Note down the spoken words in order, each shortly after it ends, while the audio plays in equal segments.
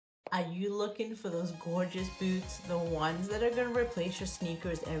Are you looking for those gorgeous boots? The ones that are gonna replace your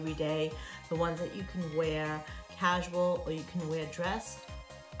sneakers every day, the ones that you can wear casual or you can wear dressed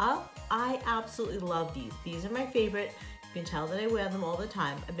up? I absolutely love these. These are my favorite. You can tell that I wear them all the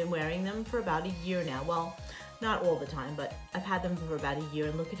time. I've been wearing them for about a year now. Well, not all the time, but I've had them for about a year,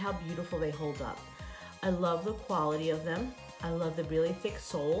 and look at how beautiful they hold up. I love the quality of them. I love the really thick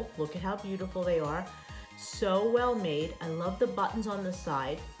sole. Look at how beautiful they are. So well made. I love the buttons on the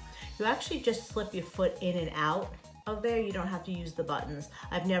side. You actually just slip your foot in and out of there. You don't have to use the buttons.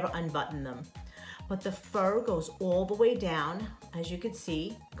 I've never unbuttoned them. But the fur goes all the way down, as you can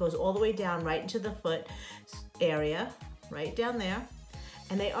see, goes all the way down right into the foot area, right down there.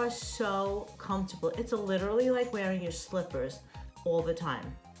 And they are so comfortable. It's literally like wearing your slippers all the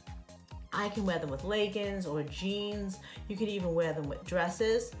time. I can wear them with leggings or jeans. You can even wear them with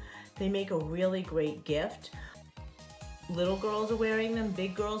dresses. They make a really great gift. Little girls are wearing them,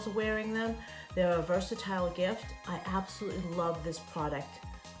 big girls are wearing them. They're a versatile gift. I absolutely love this product.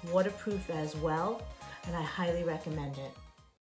 Waterproof as well, and I highly recommend it.